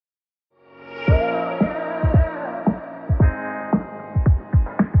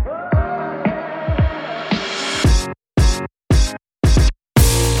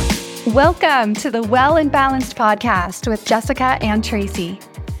Welcome to the Well and Balanced podcast with Jessica and Tracy.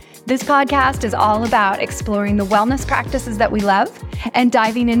 This podcast is all about exploring the wellness practices that we love and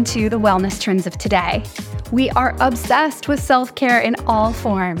diving into the wellness trends of today. We are obsessed with self-care in all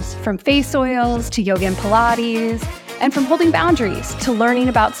forms, from face oils to yoga and Pilates, and from holding boundaries to learning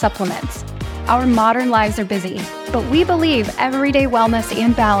about supplements. Our modern lives are busy, but we believe everyday wellness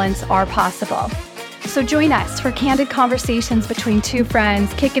and balance are possible. So join us for candid conversations between two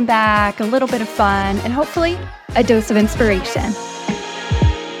friends, kicking back, a little bit of fun, and hopefully a dose of inspiration.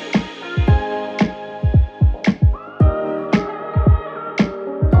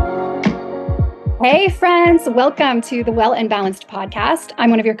 Hey friends, welcome to the Well and Balanced podcast. I'm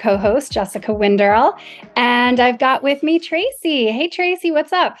one of your co-hosts, Jessica Winderl, and I've got with me Tracy. Hey Tracy,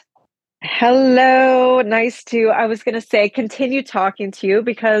 what's up? Hello. I was going to say, continue talking to you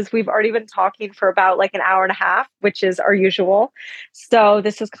because we've already been talking for about like an hour and a half, which is our usual. So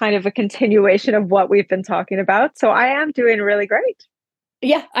this is kind of a continuation of what we've been talking about. So I am doing really great.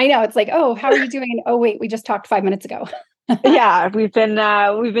 Yeah, I know. It's like, oh, how are you doing? Oh, wait, we just talked 5 minutes ago. Yeah, we've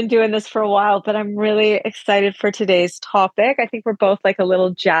been doing this for a while, but I'm really excited for today's topic. I think we're both like a little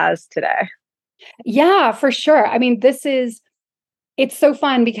jazzed today. Yeah, for sure. I mean, it's so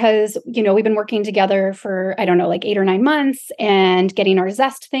fun because, we've been working together for, like 8 or 9 months and getting our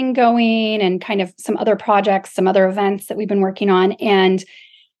Zest thing going and kind of some other projects, some other events that we've been working on. And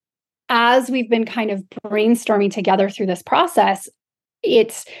as we've been kind of brainstorming together through this process,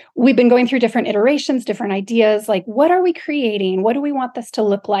 we've been going through different iterations, different ideas, like what are we creating? What do we want this to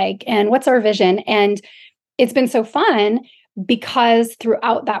look like? And what's our vision? And it's been so fun because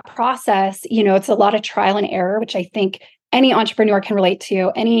throughout that process, it's a lot of trial and error, which I think any entrepreneur can relate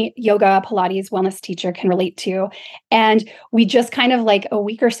to, any yoga, Pilates, wellness teacher can relate to. And we just kind of like a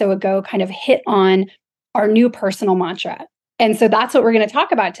week or so ago kind of hit on our new personal mantra. And so that's what we're going to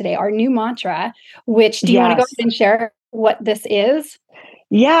talk about today, our new mantra, which do you want to go ahead and share what this is?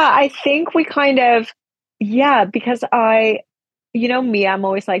 Yeah, I think because me, I'm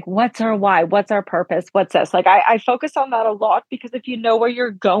always like, what's our why? What's our purpose? What's this? Like, I focus on that a lot because if you know where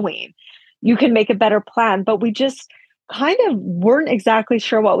you're going, you can make a better plan. But we just kind of weren't exactly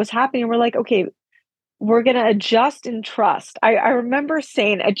sure what was happening. We're like, okay, we're going to adjust and trust. I remember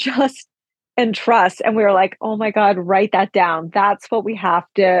saying adjust and trust. And we were like, oh my God, write that down. That's what we have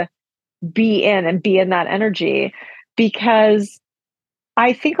to be in and be in that energy. Because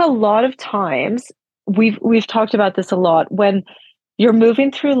I think a lot of times we've talked about this a lot when you're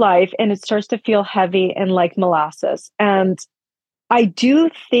moving through life and it starts to feel heavy and like molasses. And I do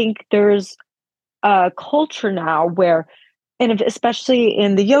think there's a culture now where, and especially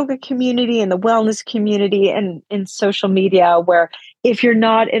in the yoga community and the wellness community and in social media, where if you're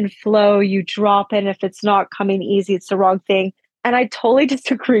not in flow, you drop in. If it's not coming easy, it's the wrong thing. And I totally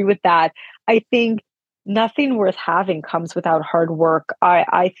disagree with that. I think nothing worth having comes without hard work.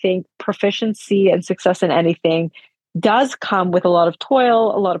 I think proficiency and success in anything does come with a lot of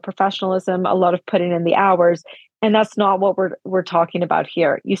toil, a lot of professionalism, a lot of putting in the hours. And that's not what we're talking about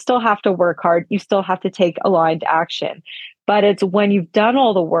here. You still have to work hard. You still have to take aligned action. But it's when you've done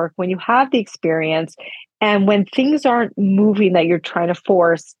all the work, when you have the experience, and when things aren't moving that you're trying to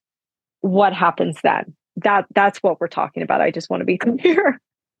force, what happens then? That's what we're talking about. I just want to be clear.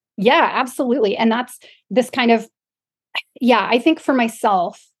 Yeah, absolutely. And that's this kind of, I think for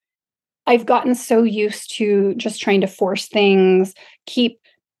myself, I've gotten so used to just trying to force things, keep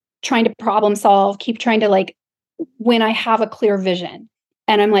trying to problem solve, keep trying to when I have a clear vision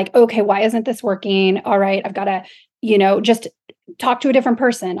and I'm like, okay, why isn't this working? All right, I've got to, just talk to a different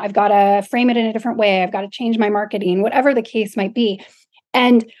person. I've got to frame it in a different way. I've got to change my marketing, whatever the case might be.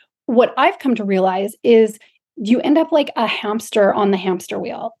 And what I've come to realize is you end up like a hamster on the hamster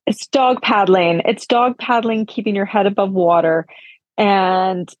wheel. It's dog paddling. Keeping your head above water.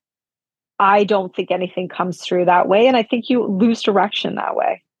 And I don't think anything comes through that way. And I think you lose direction that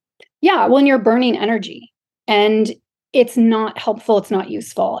way. Yeah, when you're burning energy and it's not helpful, it's not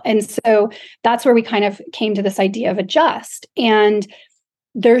useful. And so that's where we kind of came to this idea of adjust. And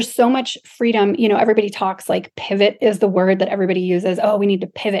there's so much freedom. Everybody talks like pivot is the word that everybody uses. Oh, we need to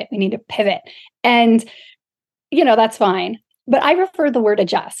pivot. We need to pivot. And that's fine. But I prefer the word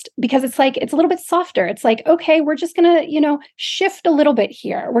adjust because it's a little bit softer. It's like, okay, we're just going to, shift a little bit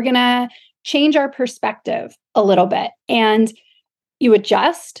here. We're going to change our perspective a little bit. And you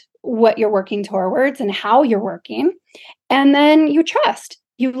adjust what you're working towards and how you're working. And then you trust.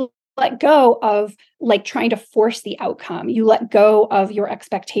 You let go of trying to force the outcome. You let go of your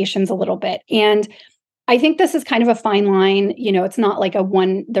expectations a little bit. And I think this is kind of a fine line. It's not like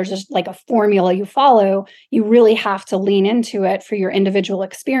there's just like a formula you follow. You really have to lean into it for your individual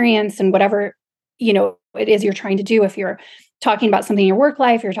experience and whatever, it is you're trying to do. If you're talking about something in your work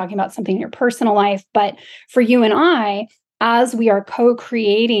life, you're talking about something in your personal life. But for you and I, as we are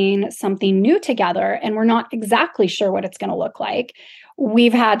co-creating something new together, and we're not exactly sure what it's going to look like,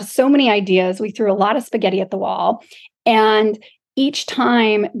 we've had so many ideas. We threw a lot of spaghetti at the wall. And each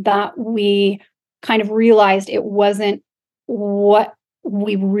time that we kind of realized it wasn't what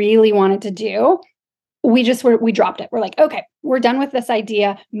we really wanted to do, we dropped it. We're like, okay, we're done with this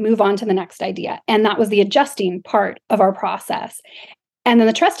idea, move on to the next idea. And that was the adjusting part of our process. And then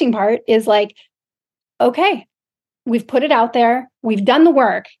the trusting part is like, okay, we've put it out there, we've done the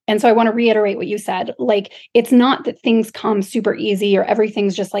work. And so I want to reiterate what you said. Like, it's not that things come super easy or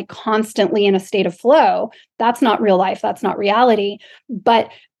everything's just like constantly in a state of flow. That's not real life. That's not reality.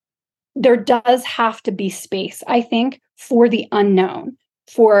 But there does have to be space, I think, for the unknown,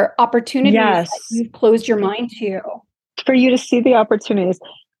 for opportunities that you've closed your mind to. For you to see the opportunities.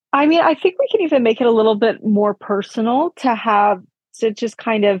 I mean, I think we can even make it a little bit more personal to just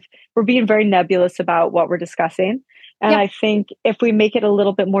kind of, we're being very nebulous about what we're discussing. And I think if we make it a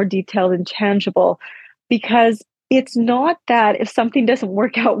little bit more detailed and tangible, because it's not that if something doesn't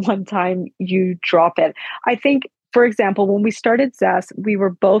work out one time, you drop it. I think, for example, when we started Zest, we were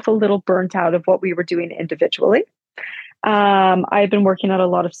both a little burnt out of what we were doing individually. I've been working at a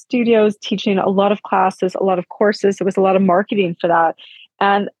lot of studios, teaching a lot of classes, a lot of courses. There was a lot of marketing for that.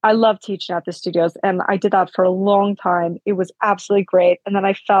 And I love teaching at the studios. And I did that for a long time. It was absolutely great. And then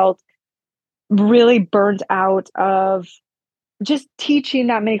I felt really burnt out of just teaching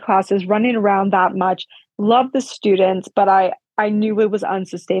that many classes, running around that much. Love the students, but I knew it was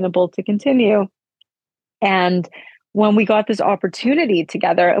unsustainable to continue. And when we got this opportunity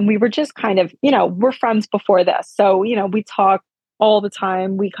together, and we were just kind of, we're friends before this. So, we talk all the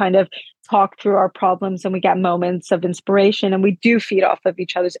time. We kind of talk through our problems and we get moments of inspiration and we do feed off of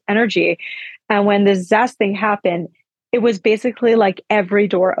each other's energy. And when the Zest thing happened, it was basically like every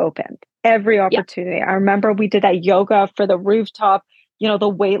door opened, every opportunity. Yeah. I remember we did that yoga for the rooftop. The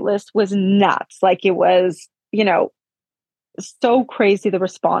wait list was nuts. Like it was, so crazy. The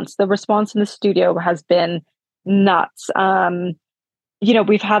response in the studio has been nuts.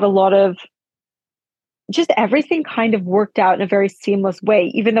 We've had a lot of just everything kind of worked out in a very seamless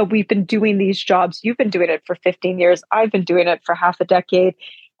way, even though we've been doing these jobs. You've been doing it for 15 years. I've been doing it for half a decade,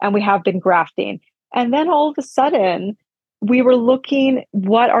 and we have been grafting. And then all of a sudden we were looking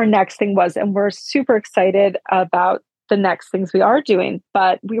what our next thing was, and we're super excited about the next things we are doing,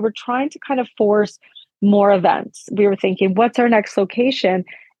 but we were trying to kind of force more events. We were thinking, what's our next location?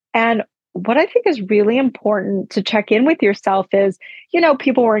 And what I think is really important to check in with yourself is,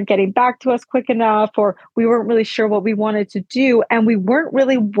 people weren't getting back to us quick enough, or we weren't really sure what we wanted to do. And we weren't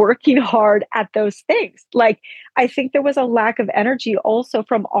really working hard at those things. Like, I think there was a lack of energy also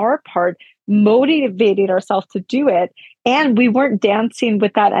from our part, motivating ourselves to do it. And we weren't dancing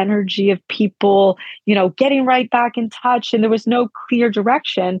with that energy of people, getting right back in touch. And there was no clear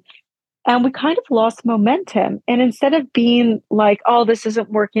direction. And we kind of lost momentum. And instead of being like, oh, this isn't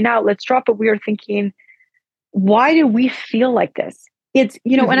working out, let's drop it, we were thinking, why do we feel like this? It's,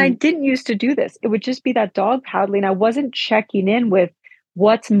 and I didn't used to do this. It would just be that dog paddling. I wasn't checking in with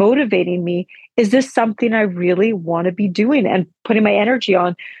what's motivating me. Is this something I really want to be doing and putting my energy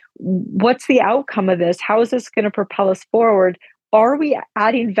on? What's the outcome of this? How is this going to propel us forward? Are we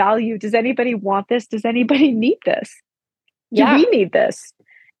adding value? Does anybody want this? Does anybody need this? Do we need this?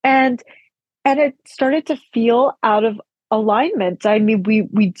 And it started to feel out of alignment. I mean,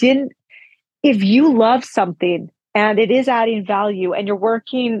 we didn't, if you love something and it is adding value and you're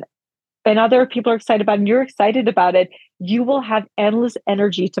working and other people are excited about it and you're excited about it, you will have endless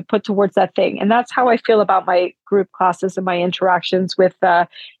energy to put towards that thing. And that's how I feel about my group classes and my interactions with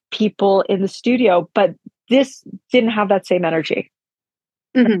people in the studio. But this didn't have that same energy.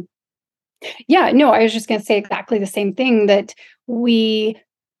 Mm-hmm. Yeah, no, I was just going to say exactly the same thing, that we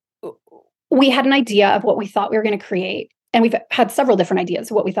had an idea of what we thought we were going to create. And we've had several different ideas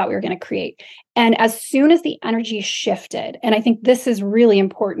of what we thought we were going to create. And as soon as the energy shifted, and I think this is really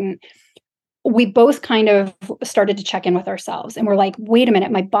important, we both kind of started to check in with ourselves. And we're like, wait a minute,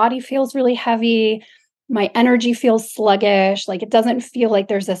 my body feels really heavy. My energy feels sluggish. Like, it doesn't feel like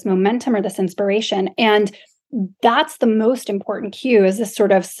there's this momentum or this inspiration. And that's the most important cue, is this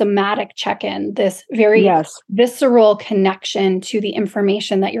sort of somatic check-in, this very visceral connection to the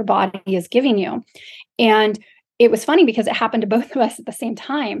information that your body is giving you. And it was funny because it happened to both of us at the same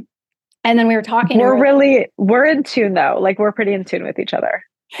time. And then we were talking. We're in tune though. Like, we're pretty in tune with each other.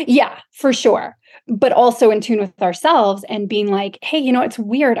 Yeah, for sure. but also in tune with ourselves and being like, hey, it's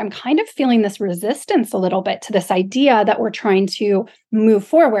weird. I'm kind of feeling this resistance a little bit to this idea that we're trying to move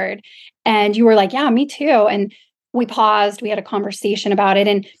forward. And you were like, yeah, me too. And we paused, we had a conversation about it.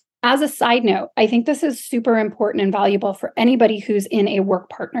 And as a side note, I think this is super important and valuable for anybody who's in a work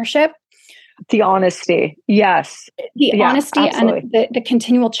partnership. The honesty. Yes. The honesty absolutely. and the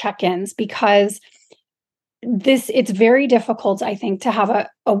continual check-ins, because it's very difficult, I think, to have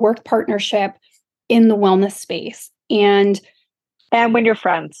a work partnership in the wellness space. And when you're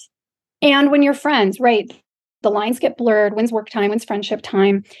friends. And when you're friends, right? The lines get blurred. When's work time? When's friendship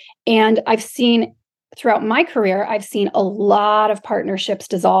time? And I've seen throughout my career, I've seen a lot of partnerships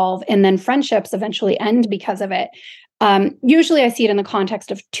dissolve and then friendships eventually end because of it. Usually I see it in the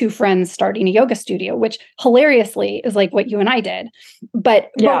context of two friends starting a yoga studio, which hilariously is like what you and I did.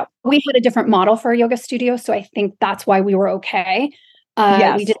 But we had a different model for a yoga studio. So I think that's why we were okay.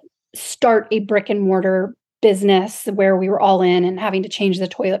 We didn't start a brick and mortar business where we were all in and having to change the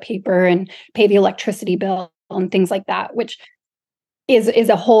toilet paper and pay the electricity bill and things like that, which is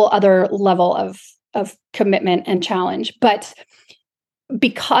a whole other level of commitment and challenge. But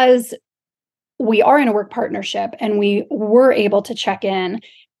because we are in a work partnership and we were able to check in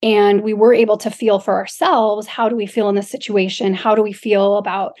and we were able to feel for ourselves, how do we feel in this situation? How do we feel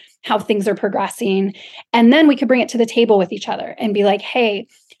about how things are progressing? And then we could bring it to the table with each other and be like, hey,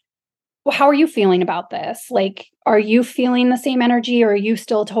 well, how are you feeling about this? Like, are you feeling the same energy, or are you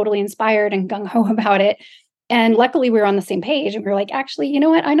still totally inspired and gung-ho about it? And luckily we were on the same page and we were like, actually, you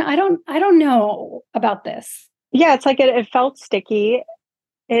know what? I don't know about this. Yeah. It's like, it felt sticky.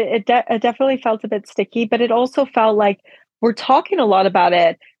 It definitely felt a bit sticky, but it also felt like we're talking a lot about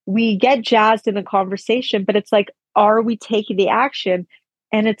it. We get jazzed in the conversation, but it's like, are we taking the action?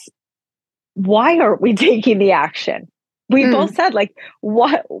 And it's, why aren't we taking the action? We both said, like,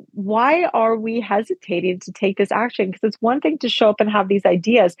 why are we hesitating to take this action? Because it's one thing to show up and have these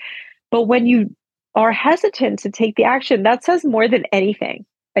ideas, but when you are hesitant to take the action, that says more than anything,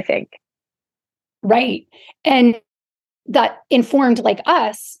 I think. Right. And that informed like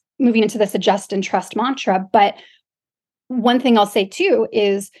us moving into this adjust and trust mantra. But one thing I'll say too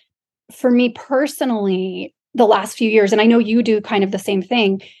is, for me personally, the last few years, and I know you do kind of the same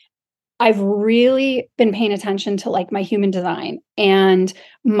thing, I've really been paying attention to like my human design and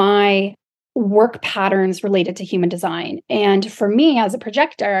my work patterns related to human design. And for me as a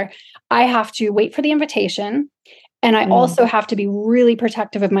projector, I have to wait for the invitation. And I also have to be really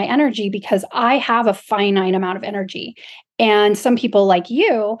protective of my energy because I have a finite amount of energy. And some people like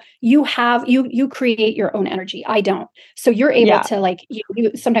you create your own energy. I don't. So you're able to like,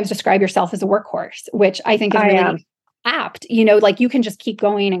 you sometimes describe yourself as a workhorse, which I think is really apt. Like you can just keep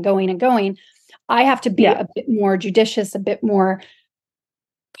going and going and going. I have to be a bit more judicious, a bit more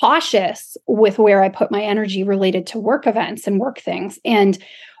cautious with where I put my energy related to work events and work things. And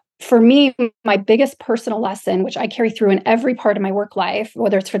for me, my biggest personal lesson, which I carry through in every part of my work life,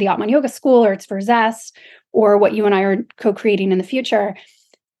 whether it's for the Atman Yoga School or it's for Zest or what you and I are co-creating in the future,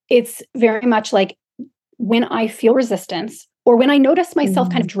 it's very much like when I feel resistance or when I notice myself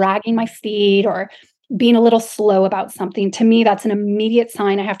kind of dragging my feet or being a little slow about something, to me, that's an immediate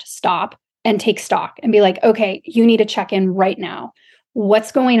sign I have to stop and take stock and be like, okay, you need to check in right now.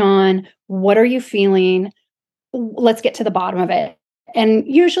 What's going on? What are you feeling? Let's get to the bottom of it. And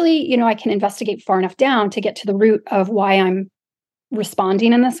usually, I can investigate far enough down to get to the root of why I'm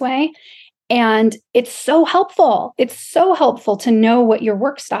responding in this way. And it's so helpful. It's so helpful to know what your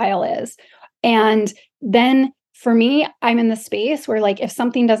work style is. And then for me, I'm in the space where like, if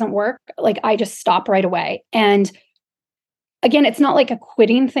something doesn't work, like I just stop right away. And again, it's not like a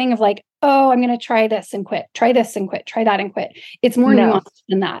quitting thing of like, oh, I'm going to try this and quit, try this and quit, try that and quit. It's more nuanced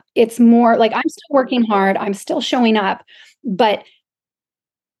than that. It's more like I'm still working hard. I'm still showing up, but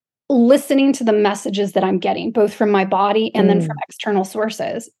listening to the messages that I'm getting, both from my body and then from external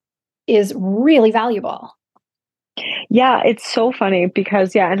sources, is really valuable. Yeah, it's so funny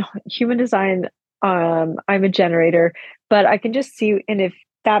because in human design, I'm a generator, but I can just see, and if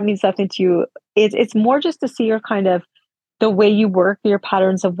that means nothing to you, it's more just to see your kind of the way you work, your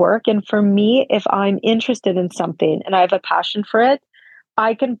patterns of work. And for me, if I'm interested in something and I have a passion for it,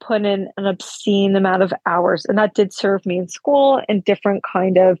 I can put in an obscene amount of hours. And that did serve me in school and different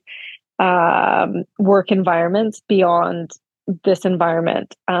kind of work environments beyond this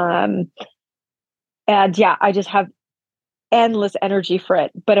environment. And I just have endless energy for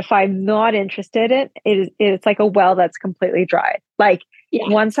it. But if I'm not interested in it, it's like a well that's completely dry. Like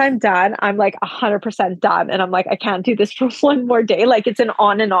once I'm done, I'm like 100% done. And I'm like, I can't do this for one more day. Like it's an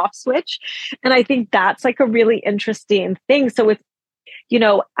on and off switch. And I think that's like a really interesting thing. So with,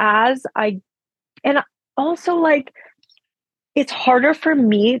 as I And also, like, it's harder for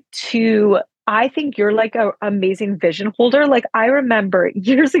me to, I think you're like a amazing vision holder. Like, I remember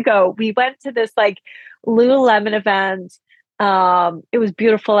years ago, we went to this like Lululemon event. It was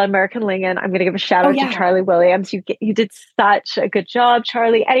beautiful at American Lincoln. I'm gonna give a shout Oh out to yeah. Charlie Williams. You did such a good job,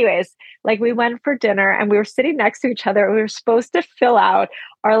 Charlie. Anyways, like, we went for dinner and we were sitting next to each other. We were supposed to fill out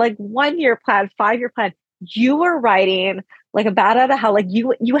our like 1 year plan, 5 year plan. You were writing like a bat out of hell. Like,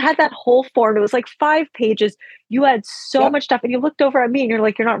 you had that whole form. It was like 5 pages. You had so Yep. much stuff, and you looked over at me and you're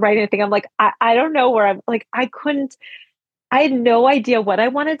like, you're not writing anything. I'm like, I don't know where I'm like, I had no idea what I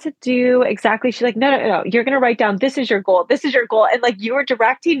wanted to do exactly. She's like, no, no, no, you're going to write down, this is your goal. This is your goal. And like, you were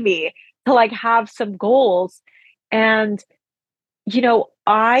directing me to like have some goals. And,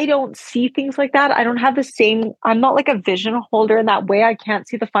 I don't see things like that. I don't have the same, I'm not like a vision holder in that way. I can't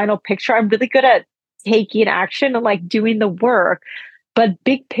see the final picture. I'm really good at taking action and like doing the work, but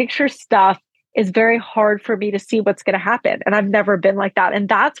big picture stuff is very hard for me to see what's going to happen. And I've never been like that. And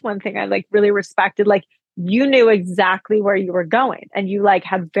that's one thing I like really respected. Like, you knew exactly where you were going and you like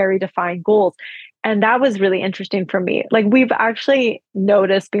had very defined goals. And that was really interesting for me. Like, we've actually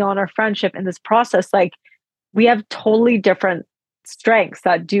noticed beyond our friendship in this process, like, we have totally different strengths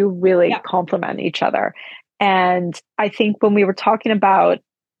that do really Yeah. complement each other. And I think when we were talking about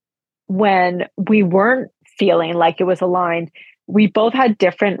when we weren't feeling like it was aligned, we both had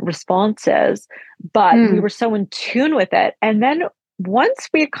different responses, but we Mm. were so in tune with it. And then once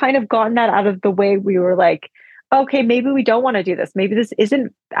we had kind of gotten that out of the way, we were like, okay, maybe we don't want to do this. Maybe this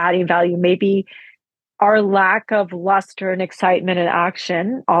isn't adding value. Maybe our lack of luster and excitement and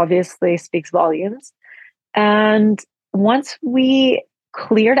action obviously speaks volumes. And once we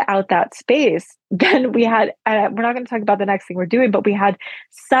cleared out that space, then we had, we're not going to talk about the next thing we're doing, but we had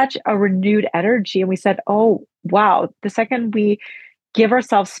such a renewed energy. And we said, oh, wow, the second we give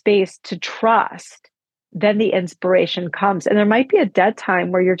ourselves space to trust, then the inspiration comes. And there might be a dead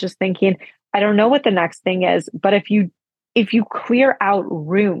time where you're just thinking, I don't know what the next thing is, but if you clear out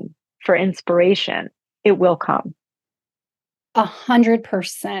room for inspiration, it will come.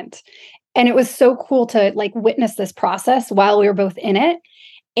 100%. And it was so cool to like witness this process while we were both in it.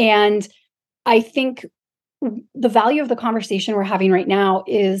 And I think the value of the conversation we're having right now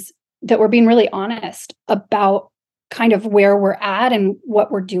is that we're being really honest about kind of where we're at and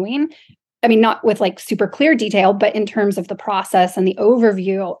what we're doing. I mean, not with like super clear detail, but in terms of the process and the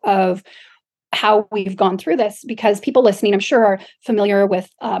overview of how we've gone through this, because people listening, I'm sure, are familiar with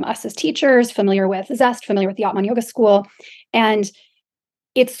us as teachers, familiar with Zest, familiar with the Atman Yoga School. And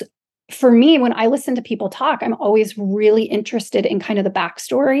it's, for me, when I listen to people talk, I'm always really interested in kind of the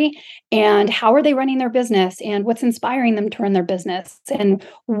backstory and how are they running their business and what's inspiring them to run their business and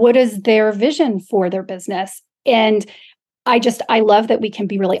what is their vision for their business. And I love that we can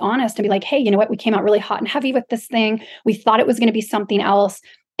be really honest and be like, hey, you know what? We came out really hot and heavy with this thing. We thought it was going to be something else.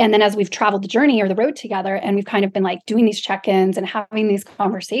 And then as we've traveled the journey or the road together, and we've kind of been like doing these check-ins and having these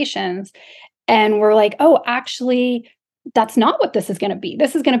conversations, and we're like, oh, actually, that's not what this is going to be.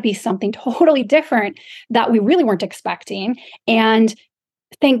 This is going to be something totally different that we really weren't expecting. And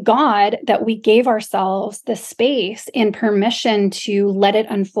thank God that we gave ourselves the space and permission to let it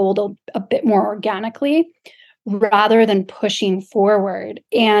unfold a bit more organically rather than pushing forward.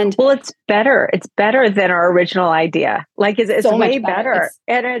 And well, it's better. It's better than our original idea. Like, it's so way much better.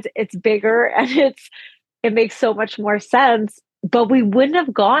 better. And it's bigger and it makes so much more sense. But we wouldn't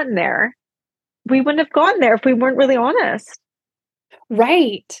have gotten there. We wouldn't have gotten there if we weren't really honest.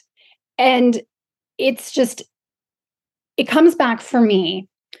 Right. And it's just, it comes back for me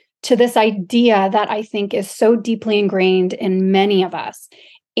to this idea that I think is so deeply ingrained in many of us.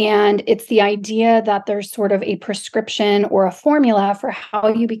 And it's the idea that there's sort of a prescription or a formula for how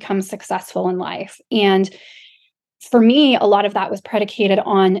you become successful in life. And for me, a lot of that was predicated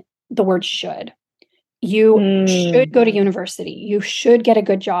on the word should. You should go to university. You should get a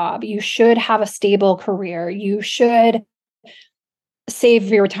good job. You should have a stable career. You should save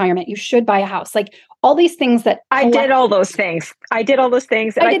for your retirement. You should buy a house. Like all these things that I did all those things. I did all those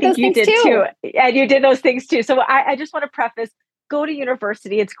things. And I think you did too. And you did those things too. So I just want to preface, go to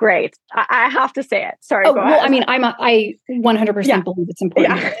university. It's great. I have to say it. Sorry. Oh, well, I mean, I 100% believe it's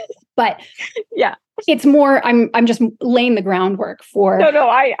important, but yeah, it's more, I'm just laying the groundwork for. No,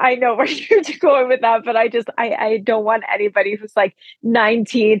 I know where you're going with that, but I don't want anybody who's like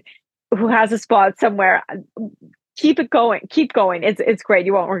 19 who has a spot somewhere. Keep it going. Keep going. It's great.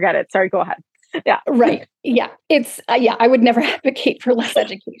 You won't regret it. Sorry. Go ahead. Yeah. Right. Yeah. It's, I would never advocate for less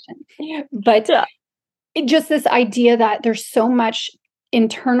education, but just this idea that there's so much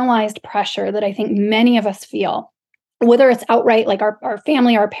internalized pressure that I think many of us feel, whether it's outright, like our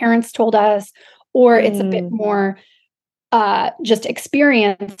family, our parents told us, or it's a bit more just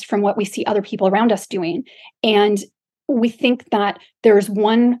experienced from what we see other people around us doing. And we think that there's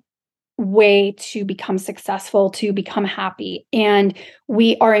one way to become successful, to become happy. And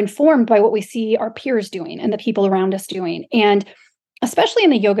we are informed by what we see our peers doing and the people around us doing. And especially in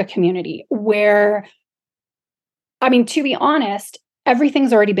the yoga community, where, I mean, to be honest,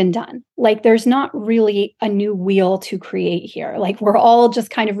 everything's already been done. Like, there's not really a new wheel to create here. Like, we're all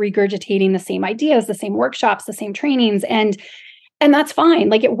just kind of regurgitating the same ideas, the same workshops, the same trainings, and that's fine.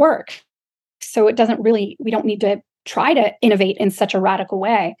 Like, it works. So it doesn't really, we don't need to try to innovate in such a radical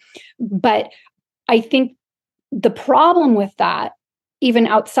way. But I think the problem with that, even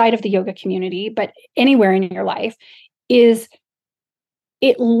outside of the yoga community, but anywhere in your life, is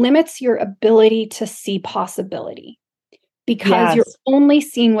it limits your ability to see possibility, because you're only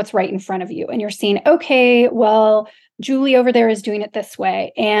seeing what's right in front of you. And you're seeing, okay, well, Julie over there is doing it this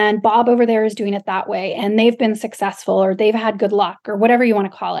way, and Bob over there is doing it that way, and they've been successful, or they've had good luck, or whatever you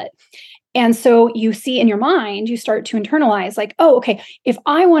want to call it. And so you see in your mind, you start to internalize, like, oh, okay, if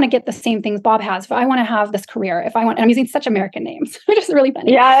I want to get the same things Bob has, if I want to have this career, if I want, and I'm using such American names, which is really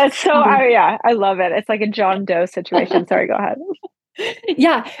funny. Yeah, it's so, I love it. It's like a John Doe situation. Sorry, go ahead.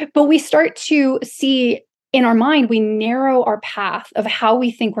 Yeah, but we start to see in our mind, we narrow our path of how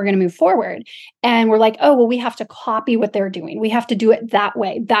we think we're going to move forward. And we're like, oh, well, we have to copy what they're doing. We have to do it that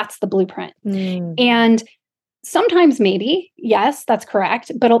way. That's the blueprint. And sometimes maybe, yes, that's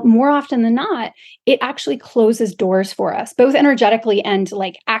correct. But more often than not, it actually closes doors for us, both energetically and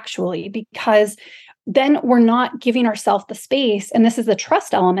like actually, because then we're not giving ourselves the space. And this is the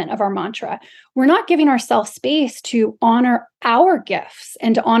trust element of our mantra. We're not giving ourselves space to honor our gifts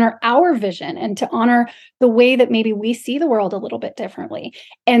and to honor our vision and to honor the way that maybe we see the world a little bit differently.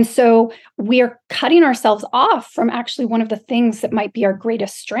 And so we are cutting ourselves off from actually one of the things that might be our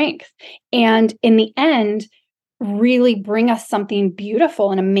greatest strength. And in the end, really bring us something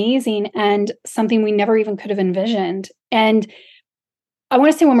beautiful and amazing and something we never even could have envisioned. And I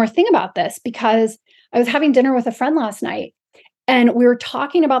want to say one more thing about this, because I was having dinner with a friend last night, and we were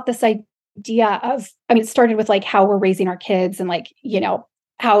talking about this idea of, I mean, it started with like how we're raising our kids and like, you know,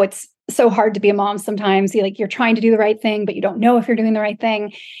 how it's so hard to be a mom sometimes. You're trying to do the right thing, but you don't know if you're doing the right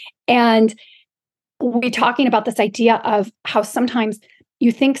thing. And we're talking about this idea of how sometimes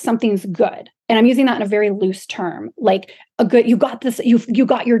you think something's good. And I'm using that in a very loose term, like a good, you got this, you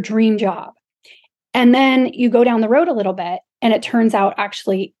got your dream job. And then you go down the road a little bit and it turns out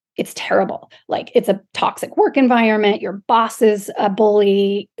actually it's terrible. Like, it's a toxic work environment. Your boss is a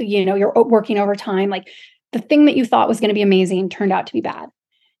bully, you know, you're working overtime. Like, the thing that you thought was going to be amazing turned out to be bad.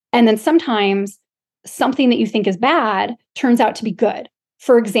 And then sometimes something that you think is bad turns out to be good.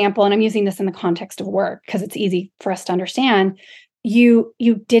 For example, and I'm using this in the context of work because it's easy for us to understand, you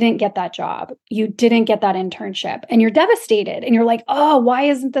didn't get that job, you didn't get that internship, and you're devastated, and you're like, oh, why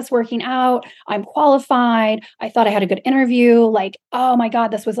isn't this working out? I'm qualified, I thought I had a good interview, like, oh my God,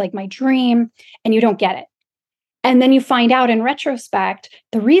 this was like my dream, and you don't get it. And then you find out in retrospect,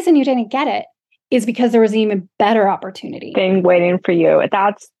 the reason you didn't get it is because there was an even better opportunity thing waiting for you.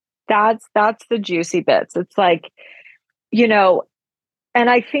 That's the juicy bits. It's like, you know, and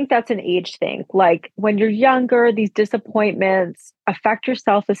I think that's an age thing. Like, when you're younger, these disappointments affect your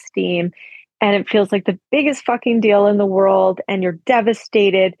self-esteem, and it feels like the biggest fucking deal in the world, and you're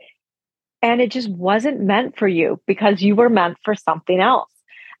devastated, and it just wasn't meant for you because you were meant for something else.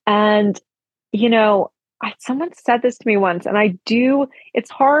 And, you know, someone said this to me once, and it's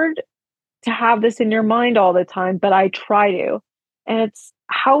hard to have this in your mind all the time, but I try to. And it's,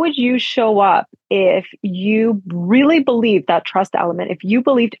 how would you show up if you really believed that trust element, if you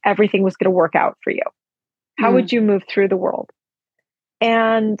believed everything was going to work out for you? How would you move through the world?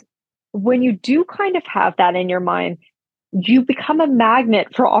 And when you do kind of have that in your mind, you become a magnet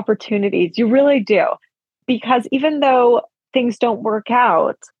for opportunities. You really do. Because even though things don't work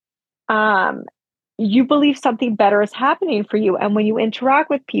out, you believe something better is happening for you. And when you interact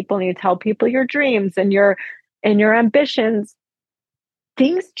with people and you tell people your dreams and your ambitions,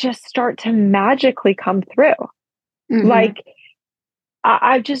 things just start to magically come through. Like,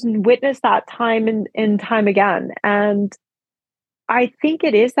 I've just witnessed that time and time again. And I think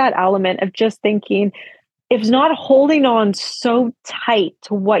it is that element of just thinking, it's not holding on so tight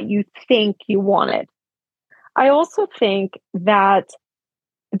to what you think you wanted. I also think that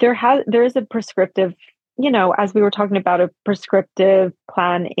there is a prescriptive, you know, as we were talking about, a prescriptive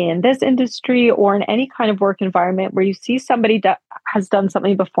plan in this industry or in any kind of work environment where you see somebody that has done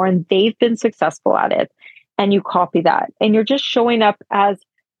something before and they've been successful at it, and you copy that, and you're just showing up as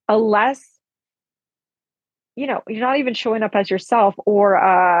a less you're not even showing up as yourself or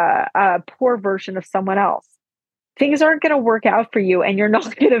a poor version of someone else. Things aren't going to work out for you and you're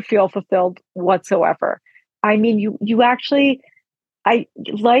not going to feel fulfilled whatsoever. I mean, you actually,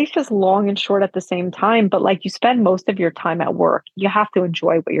 life is long and short at the same time, but like you spend most of your time at work, you have to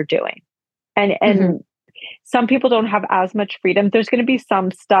enjoy what you're doing. And, Mhm. and some people don't have as much freedom. There's going to be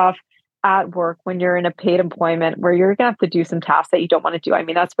some stuff at work when you're in a paid employment where you're going to have to do some tasks that you don't want to do. I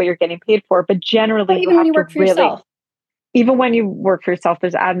mean, that's what you're getting paid for, but Well, generally you even when have you to work for really, yourself. even when you work for yourself,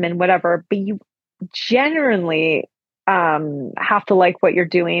 there's admin, whatever, but you generally have to like what you're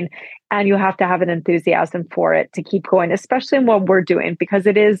doing and you have to have an enthusiasm for it to keep going, especially in what we're doing, because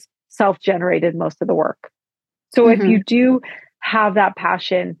it is self-generated most of the work. So if Mhm. you do have that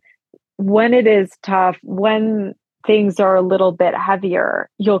passion, when it is tough, when things are a little bit heavier,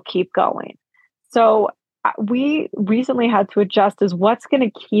 you'll keep going. So we recently had to adjust is what's going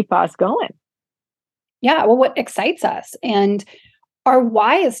to keep us going. Yeah, well, what excites us and our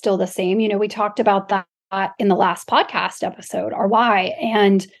why is still the same. We talked about that in the last podcast episode, our why.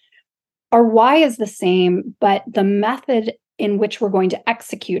 And our why is the same, but the method in which we're going to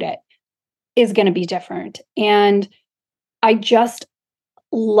execute it is going to be different. And I just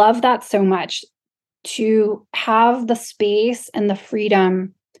love that so much to have the space and the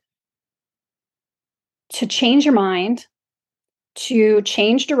freedom to change your mind, to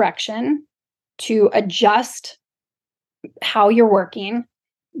change direction, to adjust how you're working.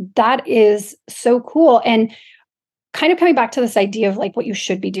 That is so cool. And kind of coming back to this idea of like what you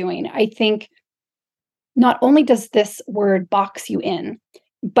should be doing, I think not only does this word box you in,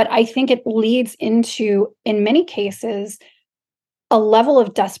 but I think it leads into, in many cases, a level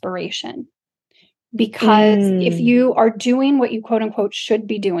of desperation. Because if Mm, you are doing what you quote unquote should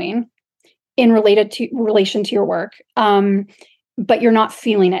be doing in relation to your work, but you're not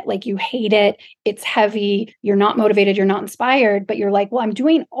feeling it, like you hate it, it's heavy, you're not motivated, you're not inspired, but you're like, well, I'm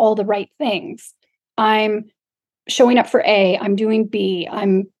doing all the right things. I'm showing up for A, I'm doing B,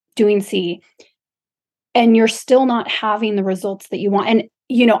 I'm doing C, and you're still not having the results that you want. And,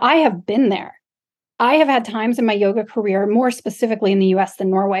 I have been there. I have had times in my yoga career, more specifically in the US than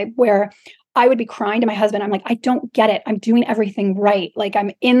Norway, where I would be crying to my husband. I'm like, I don't get it. I'm doing everything right. Like,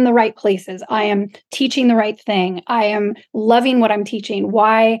 I'm in the right places. I am teaching the right thing. I am loving what I'm teaching.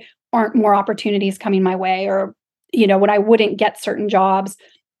 Why aren't more opportunities coming my way? Or, when I wouldn't get certain jobs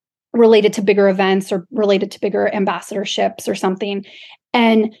related to bigger events or related to bigger ambassadorships or something.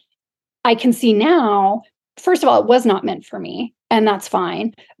 And I can see now, first of all, it was not meant for me, and that's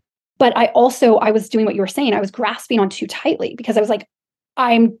fine. But I was doing what you were saying. I was grasping on too tightly because I was like,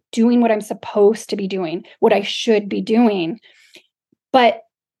 I'm doing what I'm supposed to be doing, what I should be doing. But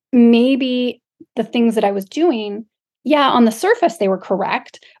maybe the things that I was doing, yeah, on the surface, they were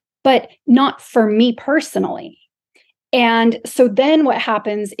correct, but not for me personally. And so then what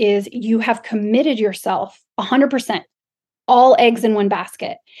happens is you have committed yourself 100%, all eggs in one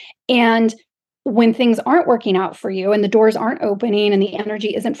basket. And when things aren't working out for you and the doors aren't opening and the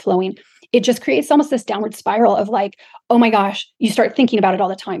energy isn't flowing, it just creates almost this downward spiral of like, oh my gosh, you start thinking about it all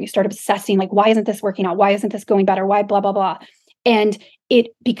the time. You start obsessing, like, why isn't this working out? Why isn't this going better? Why blah, blah, blah. And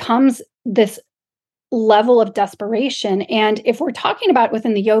it becomes this level of desperation. And if we're talking about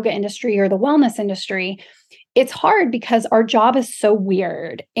within the yoga industry or the wellness industry, it's hard because our job is so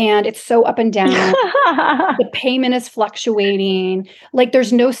weird and it's so up and down. The payment is fluctuating. Like,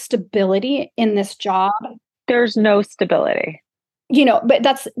 there's no stability in this job. there's no stability. But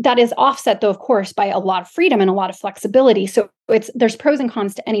that is offset though, of course, by a lot of freedom and a lot of flexibility. So there's pros and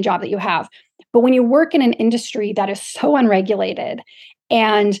cons to any job that you have. But when you work in an industry that is so unregulated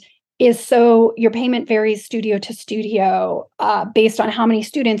and your payment varies studio to studio, based on how many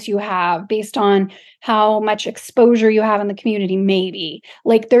students you have, based on how much exposure you have in the community, maybe.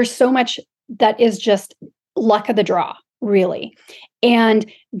 Like, there's so much that is just luck of the draw, really.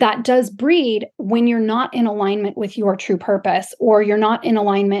 And that does breed when you're not in alignment with your true purpose, or you're not in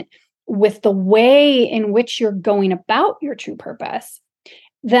alignment with the way in which you're going about your true purpose,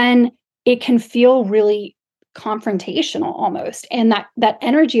 then it can feel really confrontational almost. And that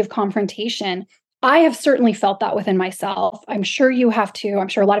energy of confrontation, I have certainly felt that within myself. I'm sure you have too. I'm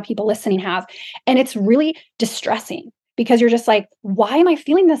sure a lot of people listening have. And it's really distressing because you're just like, why am I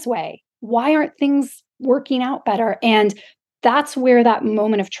feeling this way? Why aren't things working out better? And that's where that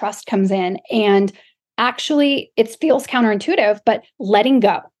moment of trust comes in. And actually, it feels counterintuitive, but letting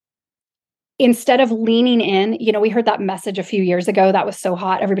go instead of leaning in. We heard that message a few years ago that was so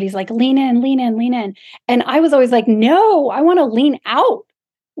hot. Everybody's like, lean in, lean in, lean in. And I was always like, no, I want to lean out.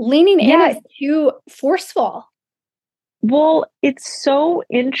 Leaning in Yeah. is too forceful. Well, it's so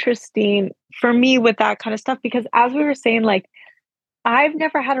interesting for me with that kind of stuff, because as we were saying, like, I've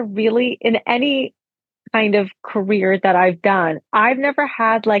never had a really, in any kind of career that I've done, I've never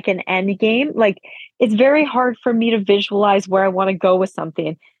had like an end game. Like, it's very hard for me to visualize where I want to go with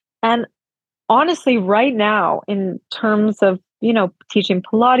something. And honestly, right now, in terms of, teaching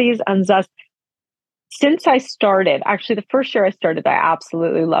Pilates and Zest, since I started, actually, the first year I started, I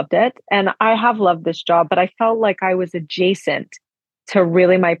absolutely loved it. And I have loved this job, but I felt like I was adjacent to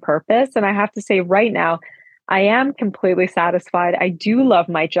really my purpose. And I have to say, right now, I am completely satisfied. I do love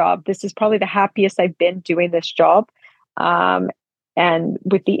my job. This is probably the happiest I've been doing this job. Um, and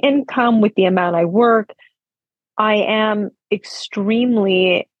with the income, with the amount I work, I am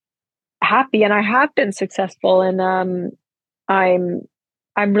extremely happy, and I have been successful. And I'm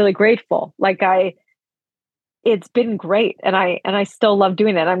I'm really grateful. It's been great, and I still love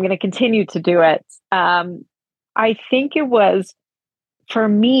doing it. I'm going to continue to do it. I think it was, for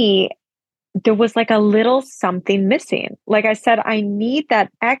me, there was like a little something missing. Like I said, I need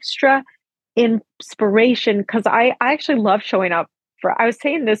that extra inspiration, because I actually love showing up for, I was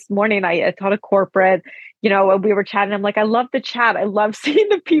saying this morning, I taught a corporate, and we were chatting. I'm like, I love the chat. I love seeing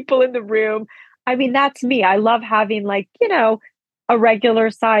the people in the room. I mean, that's me. I love having, like, a regular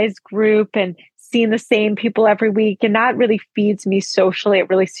sized group and seeing the same people every week. And that really feeds me socially. It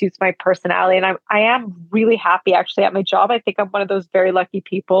really suits my personality. And I am really happy actually at my job. I think I'm one of those very lucky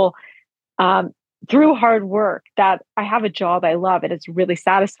people, through hard work, that I have a job I love and it's really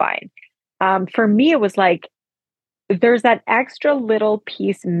satisfying. For me, it was like, there's that extra little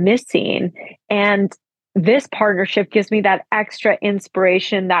piece missing. And this partnership gives me that extra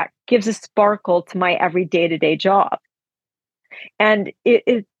inspiration that gives a sparkle to my every day-to-day job. And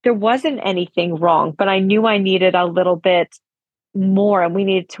there wasn't anything wrong, but I knew I needed a little bit more, and we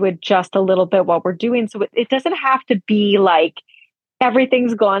needed to adjust a little bit what we're doing. So it doesn't have to be like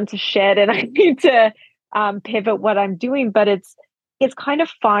everything's gone to shit and I need to pivot what I'm doing, but it's kind of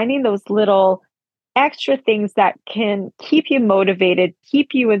finding those little extra things that can keep you motivated,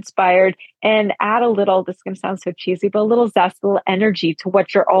 keep you inspired, and add a little, this is going to sound so cheesy, but a little zest, a little energy to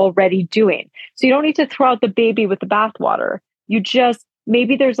what you're already doing. So you don't need to throw out the baby with the bathwater. You just,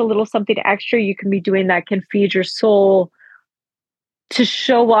 maybe there's a little something extra you can be doing that can feed your soul to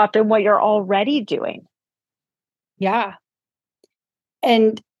show up in what you're already doing. Yeah.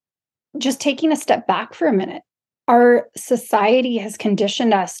 And just taking a step back for a minute, our society has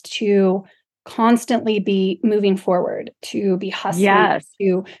conditioned us to constantly be moving forward, to be hustling, Yes.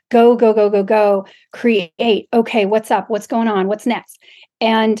 to go, go, go, go, go, create. Okay, what's up? What's going on? What's next?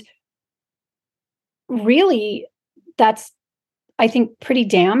 And really, that's, I think, pretty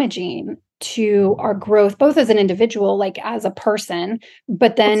damaging to our growth, both as an individual, like as a person,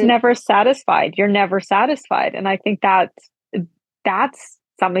 but then it's never satisfied. You're never satisfied. And I think that's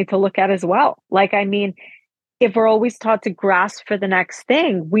something to look at as well. Like, I mean, if we're always taught to grasp for the next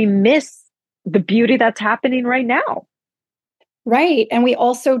thing, we miss the beauty that's happening right now. Right. And we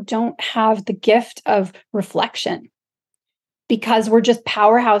also don't have the gift of reflection, because we're just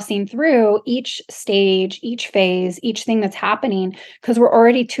powerhousing through each stage, each phase, each thing that's happening, because we're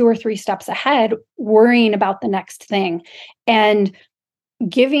already 2 or 3 steps ahead, worrying about the next thing. And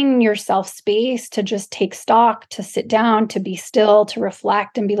giving yourself space to just take stock, to sit down, to be still, to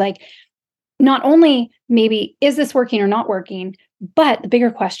reflect and be like, not only maybe, is this working or not working, but the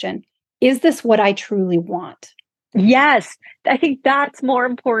bigger question, is this what I truly want? Yes, I think that's more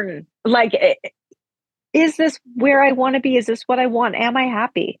important. Like, is this where I want to be? Is this what I want? Am I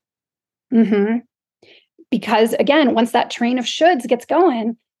happy? Mm-hmm. Because again, once that train of shoulds gets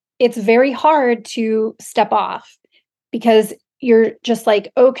going, it's very hard to step off, because you're just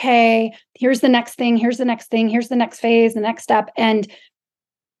like, okay, here's the next thing, here's the next thing, here's the next phase, the next step. And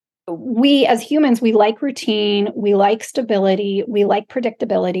we as humans, we like routine, we like stability, we like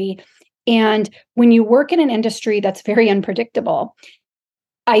predictability. And when you work in an industry that's very unpredictable,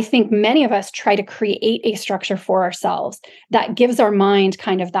 I think many of us try to create a structure for ourselves that gives our mind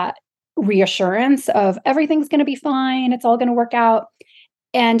kind of that reassurance of everything's going to be fine, it's all going to work out.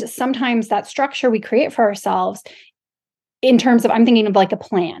 And sometimes that structure we create for ourselves, in terms of, I'm thinking of like a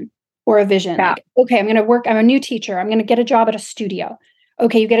plan or a vision. Yeah. Like, okay, I'm going to work, I'm a new teacher, I'm going to get a job at a studio.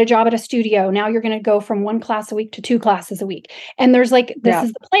 Okay, you get a job at a studio. Now you're going to go from 1 class a week to 2 classes a week. And there's like, this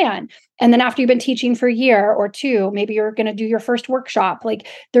is the plan. And then after you've been teaching for a year or 2, maybe you're going to do your first workshop. Like,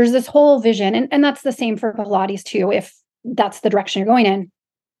 there's this whole vision. And that's the same for Pilates too, if that's the direction you're going in.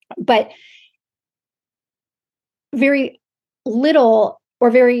 But very little, or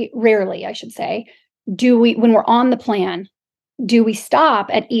very rarely, I should say, do we, when we're on the plan, do we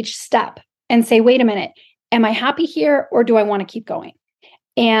stop at each step and say, wait a minute, am I happy here or do I want to keep going?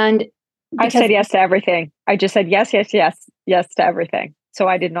 And I because said yes to everything. I just said yes, yes, yes, yes to everything. So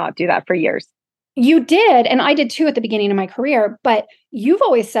I did not do that for years. you did, and I did too at the beginning of my career, but you've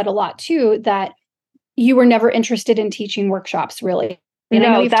always said a lot too that you were never interested in teaching workshops really. And I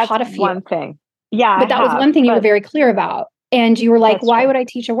know No, you've that's taught a few, one thing. Yeah, I but that was have, one thing you were but very clear about. And you were like, that's why true. would I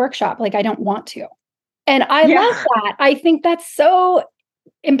teach a workshop? Like, I don't want to. And I love Yeah. that. I think that's so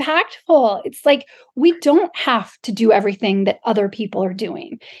impactful. It's like we don't have to do everything that other people are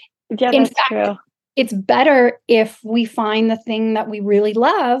doing. Yeah, In that's fact, true. it's better if we find the thing that we really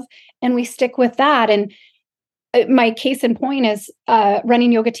love and we stick with that. And my case in point is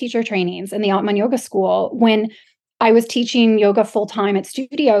running yoga teacher trainings in the Atman Yoga School when I was teaching yoga full time at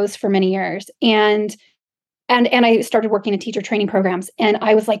studios for many years. And I started working in teacher training programs. And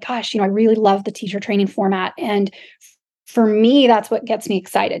I was like, gosh, I really love the teacher training format. And for me, that's what gets me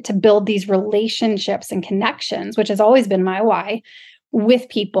excited to build these relationships and connections, which has always been my why, with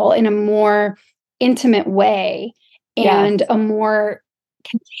people in a more intimate way Yes. and a more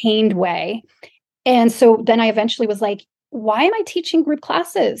contained way. And so then I eventually was like, why am I teaching group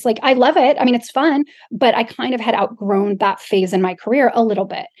classes? Like, I love it. I mean, it's fun, but I kind of had outgrown that phase in my career a little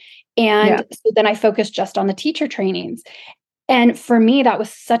bit. And Yeah. so then I focused just on the teacher trainings. And for me, that was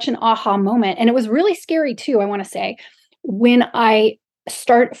such an aha moment. And it was really scary too, I want to say, when I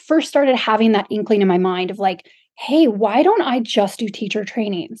first started having that inkling in my mind of like, hey, why don't I just do teacher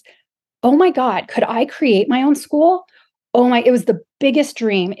trainings? Oh my God, could I create my own school? It was the biggest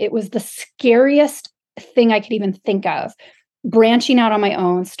dream. It was the scariest thing I could even think of. Branching out on my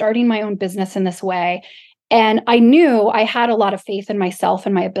own, starting my own business in this way. And I knew I had a lot of faith in myself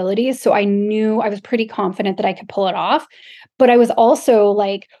and my abilities. So I knew I was pretty confident that I could pull it off. But I was also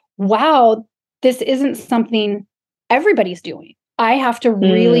like, wow, this isn't something everybody's doing. I have to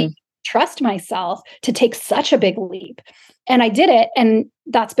really Mm. trust myself to take such a big leap. And I did it. And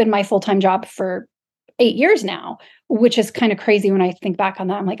that's been my full time job for 8 years now, which is kind of crazy when I think back on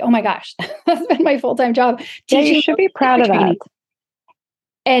that. I'm like, oh my gosh, that's been my full time job Yeah, you teaching should be proud teacher of that. training.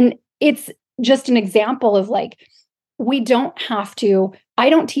 And it's just an example of like, we don't have to. I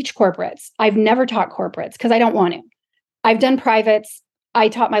don't teach corporates. I've never taught corporates because I don't want to. I've done privates. I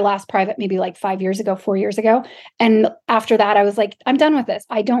taught my last private maybe like 5 years ago, 4 years ago. And after that, I was like, I'm done with this.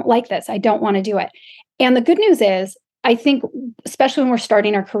 I don't like this. I don't want to do it. And the good news is, I think, especially when we're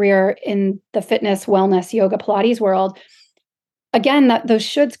starting our career in the fitness, wellness, yoga, Pilates world, again, that those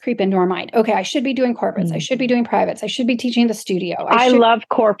shoulds creep into our mind. Okay, I should be doing corporates. I Mm. should be doing privates. I should be teaching the studio. I I should. love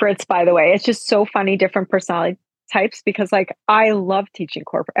corporates, by the way. It's just so funny, different personality types, because like I love teaching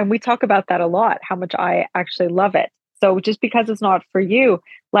corporate and we talk about that a lot, how much I actually love it. So just because it's not for you,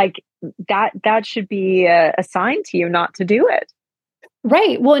 like that should be a sign to you not to do it.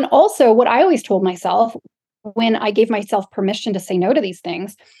 Right. Well, and also what I always told myself when I gave myself permission to say no to these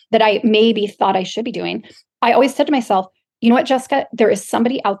things that I maybe thought I should be doing, I always said to myself, you know what, Jessica, there is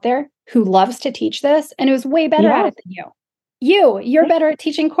somebody out there who loves to teach this and who's way better at Yeah. it than you. You're better at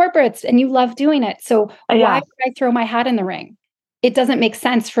teaching corporates and you love doing it. So why Yeah. would I throw my hat in the ring? It doesn't make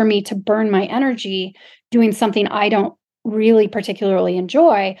sense for me to burn my energy doing something I don't really particularly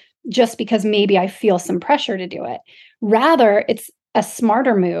enjoy just because maybe I feel some pressure to do it. Rather, it's a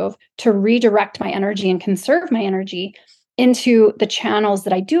smarter move to redirect my energy and conserve my energy into the channels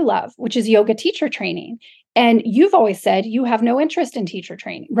that I do love, which is yoga teacher training. And you've always said you have no interest in teacher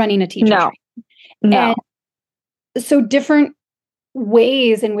training, running a teacher No, training. no. And so different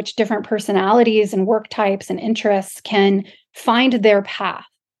ways in which different personalities and work types and interests can find their path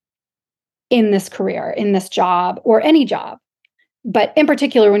in this career, in this job, or any job. But in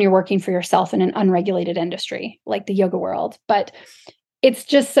particular, when you're working for yourself in an unregulated industry like the yoga world. But it's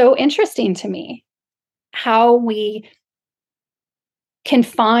just so interesting to me how we can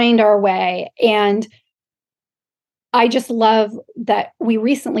find our way. And I just love that we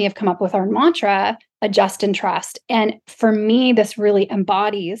recently have come up with our mantra, adjust and trust. And for me, this really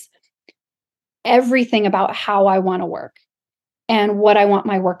embodies everything about how I want to work and what I want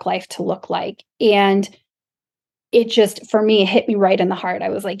my work life to look like. And it just, for me, it hit me right in the heart. I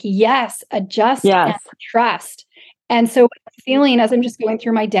was like, yes, adjust and Yes. trust. And so feeling as I'm just going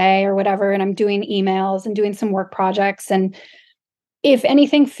through my day or whatever, and I'm doing emails and doing some work projects, and if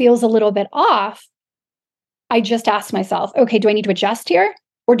anything feels a little bit off, I just ask myself, okay, do I need to adjust here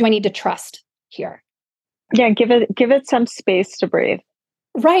or do I need to trust here? Yeah, give it some space to breathe.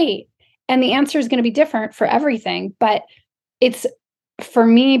 Right. And the answer is going to be different for everything, but it's for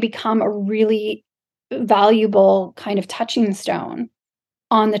me become a really valuable kind of touching stone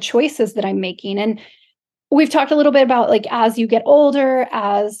on the choices that I'm making. And we've talked a little bit about like as you get older,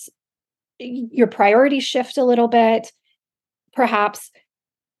 as your priorities shift a little bit, perhaps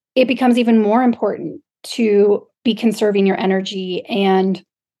it becomes even more important to be conserving your energy and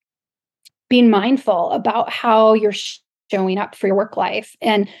being mindful about how you're showing up for your work life.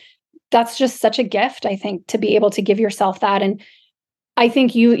 And that's just such a gift, I think, to be able to give yourself that. And I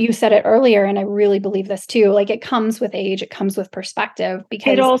think you said it earlier, and I really believe this too. Like, it comes with age, it comes with perspective, It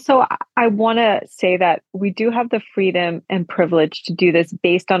because also, I want to say that we do have the freedom and privilege to do this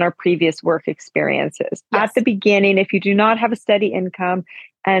based on our previous work experiences. At yes, the beginning, if you do not have a steady income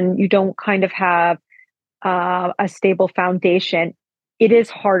and you don't kind of have a stable foundation, it is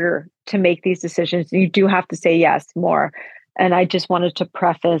harder to make these decisions. You do have to say yes more. And I just wanted to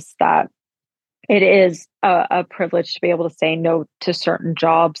preface that it is a privilege to be able to say no to certain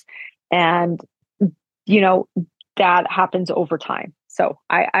jobs. And, you know, that happens over time. So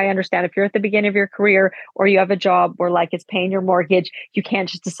I understand if you're at the beginning of your career or you have a job where like it's paying your mortgage, you can't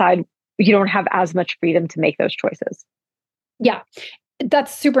just decide, you don't have as much freedom to make those choices. yeah,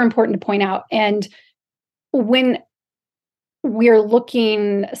 that's super important to point out. And when we're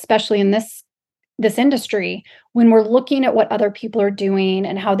looking, especially in this industry, when we're looking at what other people are doing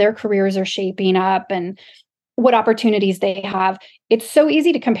and how their careers are shaping up and what opportunities they have, it's so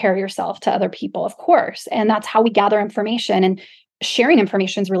easy to compare yourself to other people, of course. And that's how we gather information. And sharing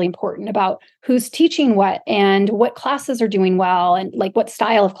information is really important about who's teaching what and what classes are doing well and like what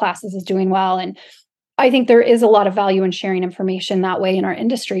style of classes is doing well. And I think there is a lot of value in sharing information that way in our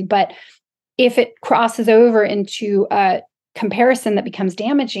industry. But if it crosses over into a comparison that becomes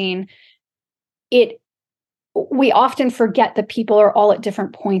damaging, it we often forget that people are all at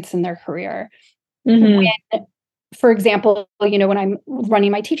different points in their career. Mm-hmm. When, for example, when I'm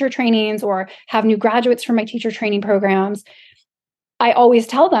running my teacher trainings or have new graduates from my teacher training programs, I always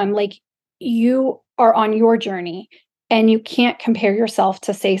tell them, like, you are on your journey and you can't compare yourself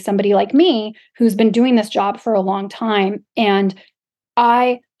to, say, somebody like me who's been doing this job for a long time. And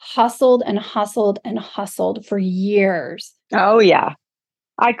I hustled and hustled and hustled for years. Oh, yeah.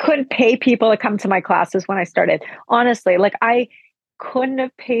 I couldn't pay people to come to my classes when I started. Honestly, like I couldn't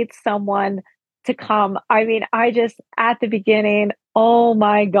have paid someone to come. I mean, I just at the beginning, oh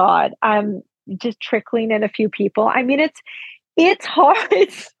my God, I'm just trickling in a few people. I mean, it's hard.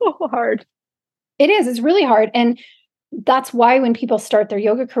 It's so hard. It's really hard. And that's why when people start their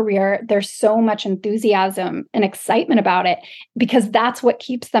yoga career, there's so much enthusiasm and excitement about it, because that's what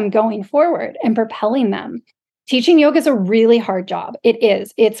keeps them going forward and propelling them. Teaching yoga is a really hard job. It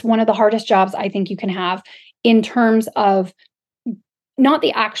is. It's one of the hardest jobs I think you can have in terms of not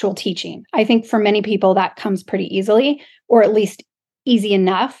the actual teaching. I think for many people that comes pretty easily, or at least easy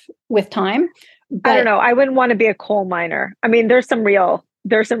enough with time. I don't But know. I wouldn't want to be a coal miner. I mean, there's some real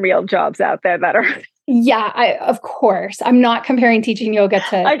jobs out there that are yeah, of course, I'm not comparing teaching yoga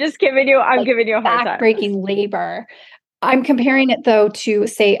to I'm like giving you a hard time. backbreaking labor. I'm comparing it though to,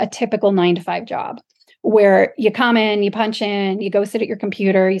 say, a typical 9 to 5 job where you come in, you punch in, you go sit at your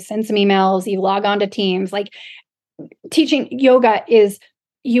computer, you send some emails, you log on to Teams. Like, teaching yoga is,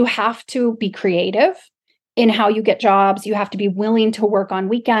 you have to be creative in how you get jobs. You have to be willing to work on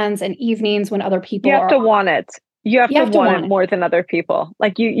weekends and evenings when other You people have are to off. want it. You have You to have to want it want it. more than other people.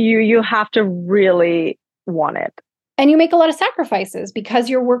 Like you have to really want it. And you make a lot of sacrifices because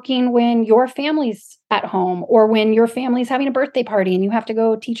you're working when your family's at home or when your family's having a birthday party and you have to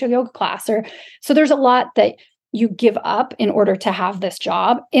go teach a yoga class. Or so there's a lot that you give up in order to have this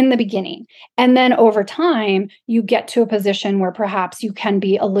job in the beginning. And then over time, you get to a position where perhaps you can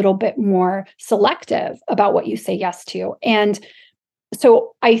be a little bit more selective about what you say yes to. And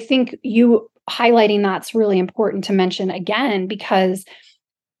so I think you highlighting that's really important to mention again, because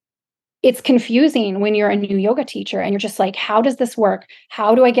it's confusing when you're a new yoga teacher and you're just like, how does this work?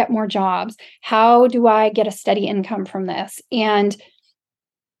 How do I get more jobs? How do I get a steady income from this? And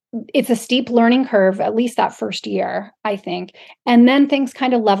it's a steep learning curve, at least that first year, I think. And then things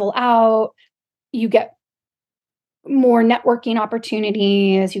kind of level out. You get more networking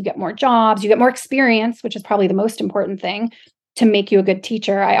opportunities, you get more jobs, you get more experience, which is probably the most important thing to make you a good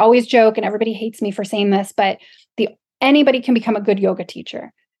teacher. I always joke, and everybody hates me for saying this, but anybody can become a good yoga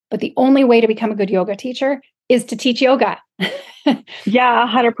teacher. But the only way to become a good yoga teacher is to teach yoga. Yeah,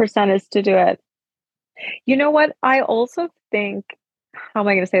 100% is to do it. You know what? I also think, how am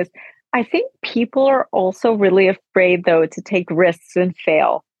I going to say this? I think people are also really afraid, though, to take risks and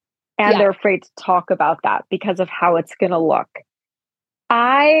fail. And Yeah. they're afraid to talk about that because of how it's going to look.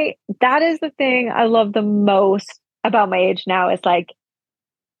 That is the thing I love the most about my age now is like,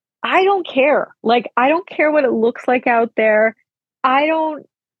 I don't care. Like, I don't care what it looks like out there. I don't,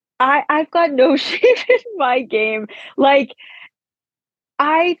 I've got no shame in my game. Like,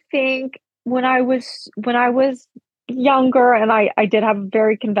 I think when I was younger and I did have a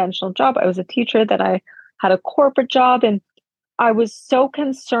very conventional job. I was a teacher, then I had a corporate job, and I was so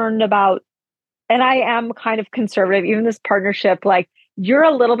concerned about, and I am kind of conservative, even this partnership, like you're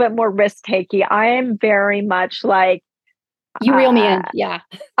a little bit more risk taking. I am very much like, You reel me in. Yeah.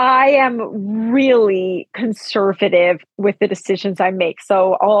 I am really conservative with the decisions I make.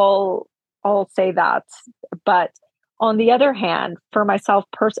 So I'll say that. But on the other hand, for myself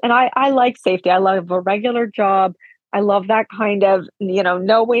and I like safety. I love a regular job. I love that kind of,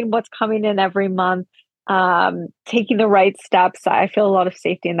 knowing what's coming in every month, taking the right steps. I feel a lot of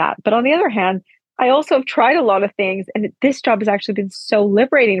safety in that. But on the other hand, I also have tried a lot of things, and this job has actually been so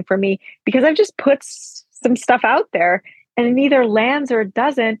liberating for me because I've just put some stuff out there, and it either lands or it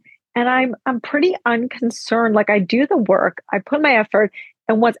doesn't. And I'm pretty unconcerned. Like I do the work, I put my effort,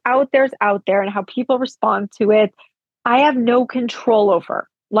 and what's out there is out there, and how people respond to it, I have no control over.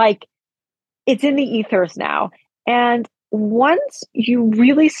 Like it's in the ethers now. And once you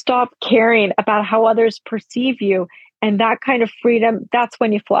really stop caring about how others perceive you and that kind of freedom, that's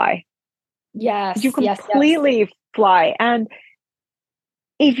when you fly. Yes. You Yes. completely fly. And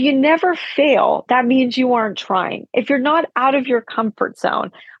if you never fail, that means you aren't trying. If you're not out of your comfort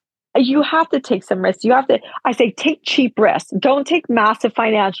zone, you have to take some risks. I say, take cheap risks. Don't take massive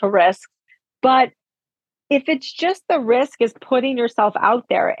financial risks. But if it's just the risk is putting yourself out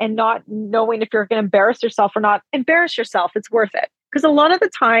there and not knowing if you're going to embarrass yourself or not, embarrass yourself. It's worth it. Because a lot of the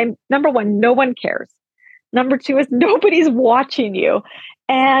time, number one, no one cares. Number two is nobody's watching you.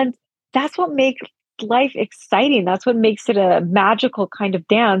 And that's what makes life exciting. That's what makes it a magical kind of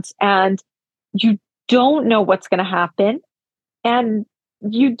dance. And you don't know what's going to happen. And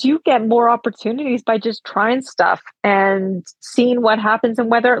you do get more opportunities by just trying stuff and seeing what happens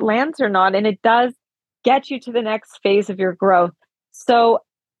and whether it lands or not. And it does get you to the next phase of your growth. So,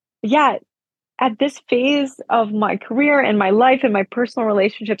 yeah, at this phase of my career and my life and my personal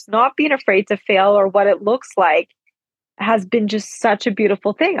relationships, not being afraid to fail or what it looks like has been just such a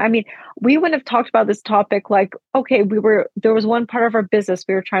beautiful thing. I mean, we wouldn't have talked about this topic like, okay, there was one part of our business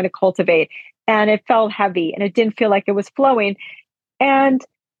we were trying to cultivate and it felt heavy and it didn't feel like it was flowing. And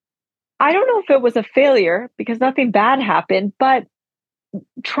I don't know if it was a failure because nothing bad happened, but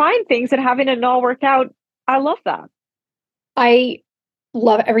trying things and having it not work out, I love that. I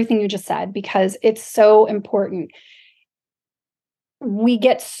love everything you just said because it's so important. We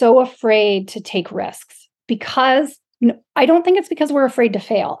get so afraid to take risks because I don't think it's because we're afraid to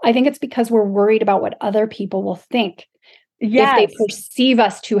fail. I think it's because we're worried about what other people will think if they perceive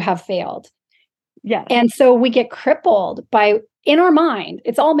us to have failed. Yes. And so we get crippled by, in our mind,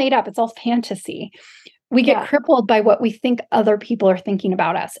 it's all made up, it's all fantasy. We get crippled by what we think other people are thinking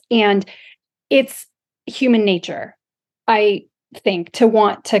about us. And it's human nature, I think, to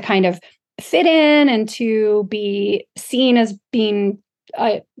want to kind of fit in and to be seen as being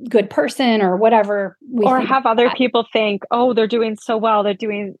a good person or whatever. Or have other people think, oh, they're doing so well, they're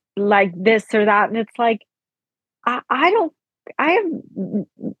doing like this or that. And it's like, I don't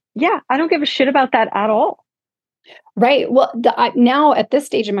give a shit about that at all. Right. Well, now at this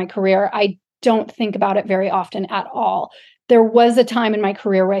stage in my career, I don't think about it very often at all. There was a time in my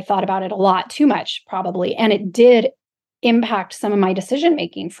career where I thought about it a lot, too much probably, and it did impact some of my decision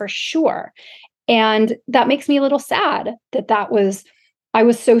making for sure. And that makes me a little sad I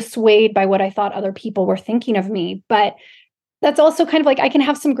was so swayed by what I thought other people were thinking of me. But that's also kind of like I can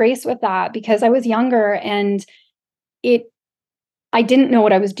have some grace with that because I was younger and I didn't know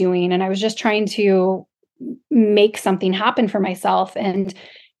what I was doing and I was just trying to make something happen for myself. And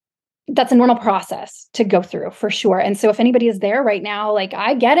that's a normal process to go through for sure. And so if anybody is there right now, like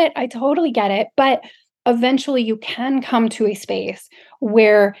I get it, I totally get it. But eventually you can come to a space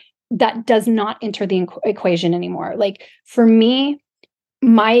where that does not enter the equation anymore. Like for me,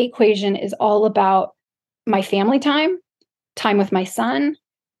 my equation is all about my family time with my son,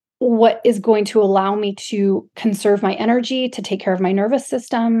 what is going to allow me to conserve my energy, to take care of my nervous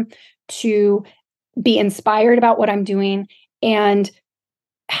system, to be inspired about what I'm doing, and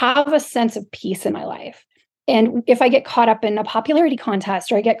have a sense of peace in my life. And if I get caught up in a popularity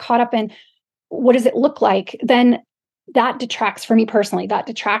contest or I get caught up in what does it look like, then that detracts for me personally. That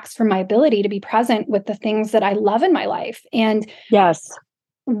detracts from my ability to be present with the things that I love in my life. And yes,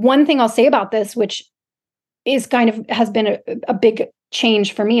 one thing I'll say about this, which is has been a big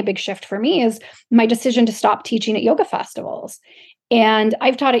change for me, a big shift for me, is my decision to stop teaching at yoga festivals. And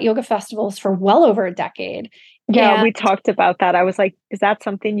I've taught at yoga festivals for well over a decade. Yeah, we talked about that. I was like, is that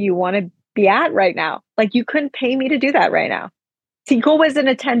something you want to be at right now? Like you couldn't pay me to do that right now. To go as an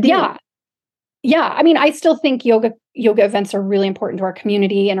attendee. Yeah. Yeah. I mean, I still think yoga events are really important to our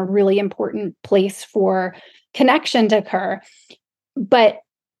community and a really important place for connection to occur. But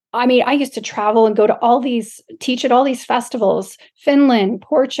I mean, I used to travel and go to teach at all these festivals, Finland,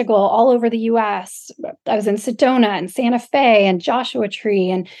 Portugal, all over the US. I was in Sedona and Santa Fe and Joshua Tree.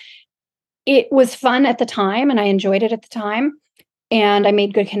 And it was fun at the time and I enjoyed it at the time. And I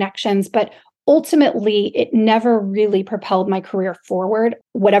made good connections. But ultimately, it never really propelled my career forward,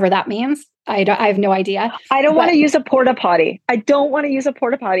 whatever that means. I have no idea. I don't want to use a porta potty. I don't want to use a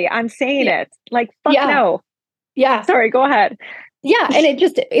porta potty. I'm saying it. Like, fuck no. Yeah. Sorry, go ahead. Yeah. And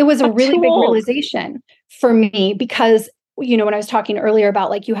it was a really big realization for me because, you know, when I was talking earlier about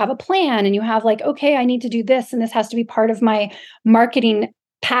like, you have a plan and you have like, okay, I need to do this and this has to be part of my marketing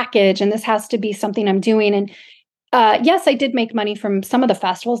package and this has to be something I'm doing. And yes, I did make money from some of the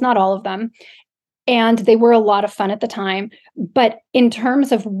festivals, not all of them. And they were a lot of fun at the time. But in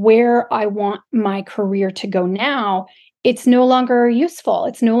terms of where I want my career to go now, it's no longer useful.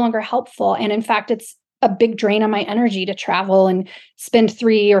 It's no longer helpful. And in fact, it's a big drain on my energy to travel and spend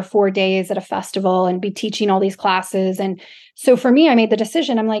 3 or 4 days at a festival and be teaching all these classes. And so for me, I made the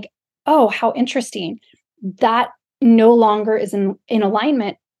decision. I'm like, oh, how interesting. That no longer is in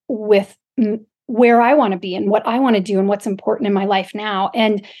alignment with where I want to be and what I want to do and what's important in my life now.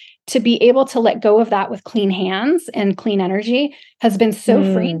 And to be able to let go of that with clean hands and clean energy has been so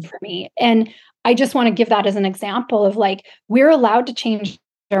freeing for me. And I just want to give that as an example of like, we're allowed to change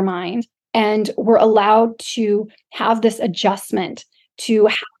our mind and we're allowed to have this adjustment to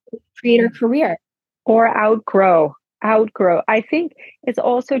how to create our career. Or outgrow. I think it's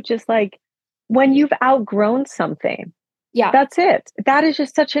also just like when you've outgrown something, that's it. That is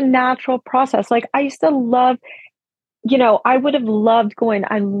just such a natural process. Like I used to love, you know, I loved going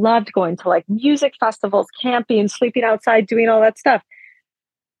to like music festivals, camping, sleeping outside, doing all that stuff.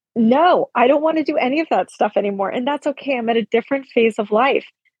 No, I don't want to do any of that stuff anymore. And that's okay. I'm at a different phase of life.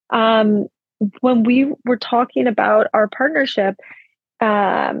 When we were talking about our partnership,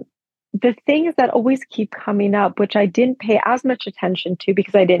 the things that always keep coming up, which I didn't pay as much attention to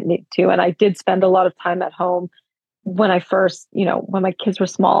because I didn't need to. And I did spend a lot of time at home when I first, you know, when my kids were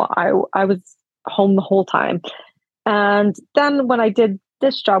small, I was home the whole time. And then when I did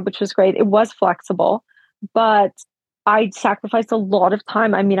this job, which was great, it was flexible, but I sacrificed a lot of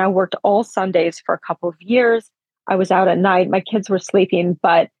time. I mean, I worked all Sundays for a couple of years. I was out at night. My kids were sleeping,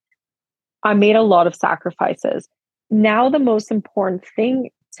 but I made a lot of sacrifices. Now, the most important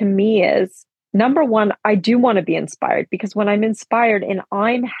thing to me is, number one, I do want to be inspired because when I'm inspired and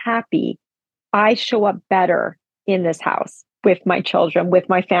I'm happy, I show up better in this house with my children, with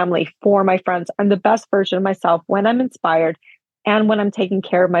my family, for my friends. I'm the best version of myself when I'm inspired and when I'm taking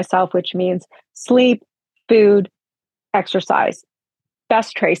care of myself, which means sleep, food, exercise.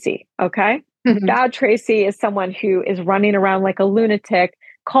 Best Tracy, okay? Mm-hmm. Bad Tracy is someone who is running around like a lunatic,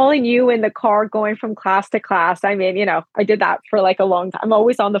 calling you in the car, going from class to class. I mean, you know, I did that for like a long time. I'm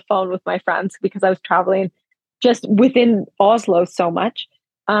always on the phone with my friends because I was traveling just within Oslo so much.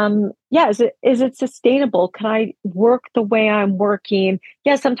 Is it sustainable? Can I work the way I'm working?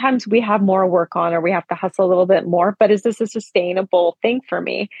 Yeah, sometimes we have more work on or we have to hustle a little bit more, but is this a sustainable thing for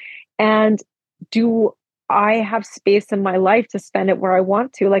me? And do I have space in my life to spend it where I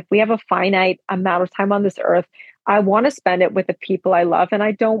want to? Like we have a finite amount of time on this earth. I want to spend it with the people I love, and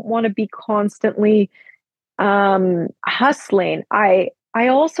I don't want to be constantly hustling. I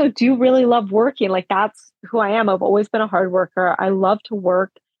also do really love working. Like that's who I am. I've always been a hard worker. I love to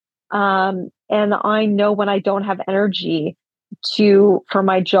work. And I know when I don't have energy for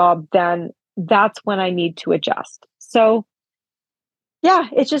my job, then that's when I need to adjust. So yeah,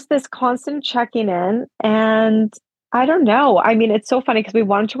 it's just this constant checking in. And I don't know. I mean, it's so funny because we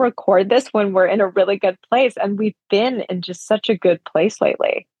wanted to record this when we're in a really good place, and we've been in just such a good place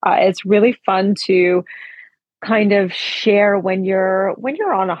lately. It's really fun to kind of share when you're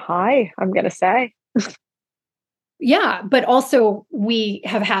on a high, I'm going to say. Yeah, but also we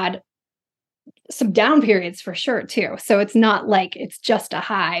have had some down periods for sure too. So it's not like it's just a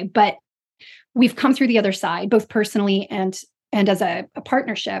high, but we've come through the other side, both personally and as a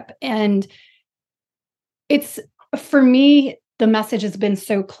partnership. And it's, for me, the message has been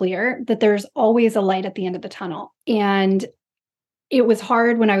so clear that there's always a light at the end of the tunnel. And it was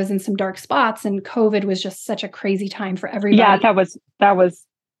hard when I was in some dark spots, and COVID was just such a crazy time for everybody. Yeah, that was,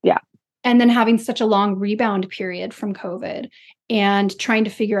 yeah. And then having such a long rebound period from COVID and trying to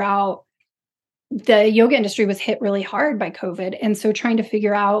figure out, the yoga industry was hit really hard by COVID. And so trying to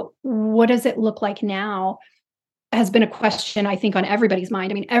figure out what does it look like now has been a question, I think, on everybody's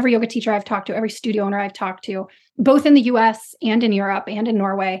mind. I mean, every yoga teacher I've talked to, every studio owner I've talked to, both in the US and in Europe and in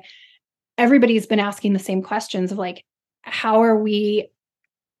Norway, everybody's been asking the same questions of like, how are we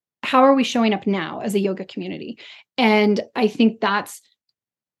how are we showing up now as a yoga community? And I think that's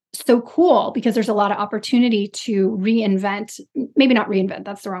so cool because there's a lot of opportunity to reinvent, maybe not reinvent,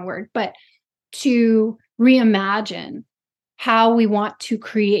 that's the wrong word, but to reimagine how we want to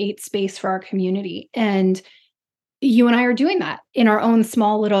create space for our community. And you and I are doing that in our own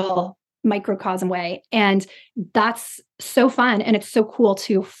small little microcosm way. And that's so fun. And it's so cool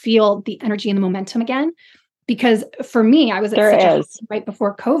to feel the energy and the momentum again. Because for me, I was at such a high right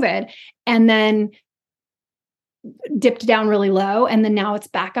before COVID and then dipped down really low. And then now it's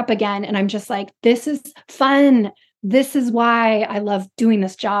back up again. And I'm just like, this is fun. This is why I love doing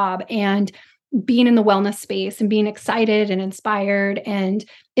this job and being in the wellness space and being excited and inspired. And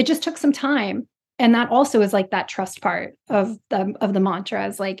it just took some time. And that also is like that trust part of the mantra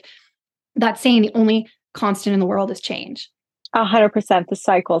is like that saying the only constant in the world is change. 100%, the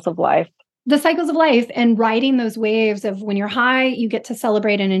cycles of life. The cycles of life and riding those waves of when you're high, you get to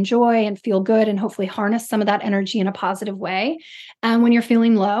celebrate and enjoy and feel good and hopefully harness some of that energy in a positive way. And when you're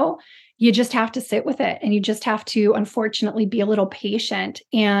feeling low, you just have to sit with it. And you just have to, unfortunately, be a little patient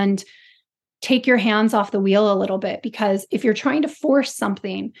and take your hands off the wheel a little bit. Because if you're trying to force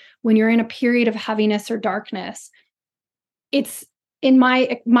something when you're in a period of heaviness or darkness, it's in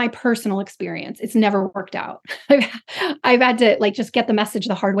my personal experience, it's never worked out. I've had to like just get the message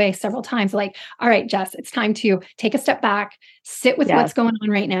the hard way several times. Like, all right, Jess, it's time to take a step back, sit with what's going on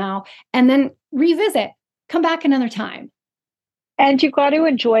right now, and then revisit, come back another time. And you've got to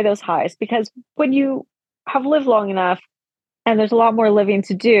enjoy those highs because when you have lived long enough and there's a lot more living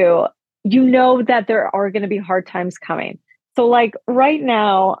to do, you know that there are going to be hard times coming. So like right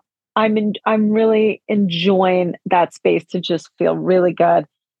now, I'm really enjoying that space to just feel really good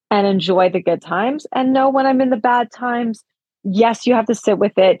and enjoy the good times and know when I'm in the bad times, yes, you have to sit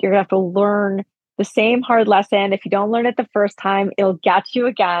with it. You're going to have to learn the same hard lesson. If you don't learn it the first time, it'll get you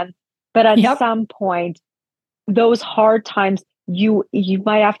again. But at some point, those hard times, you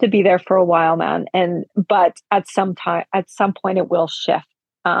might have to be there for a while, man. But at some point it will shift.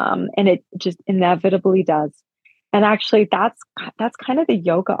 And it just inevitably does. And actually, that's kind of the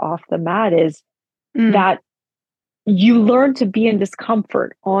yoga off the mat is that you learn to be in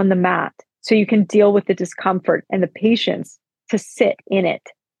discomfort on the mat so you can deal with the discomfort and the patience to sit in it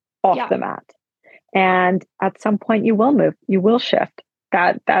off the mat. And at some point you will move, you will shift.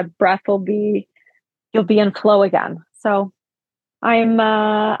 That breath you'll be in flow again. So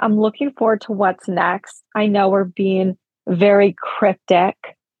I'm looking forward to what's next. I know we're being very cryptic,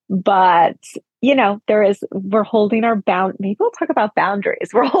 but you know, we're holding our maybe we'll talk about boundaries.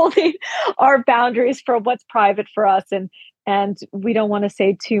 We're holding our boundaries for what's private for us. And we don't want to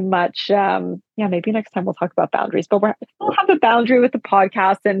say too much. Maybe next time we'll talk about boundaries, but we'll have a boundary with the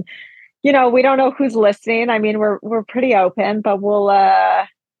podcast. And, you know, we don't know who's listening. I mean, we're pretty open, but we'll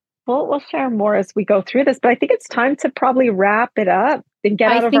share more as we go through this. But I think it's time to probably wrap it up and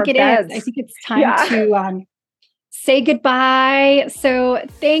get out of our beds. I think it's time to say goodbye. So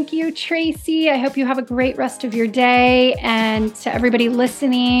thank you, Tracy. I hope you have a great rest of your day. And to everybody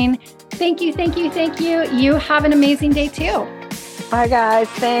listening, thank you. You have an amazing day too. Bye, guys.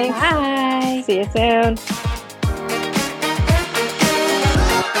 Thanks. Bye. See you soon.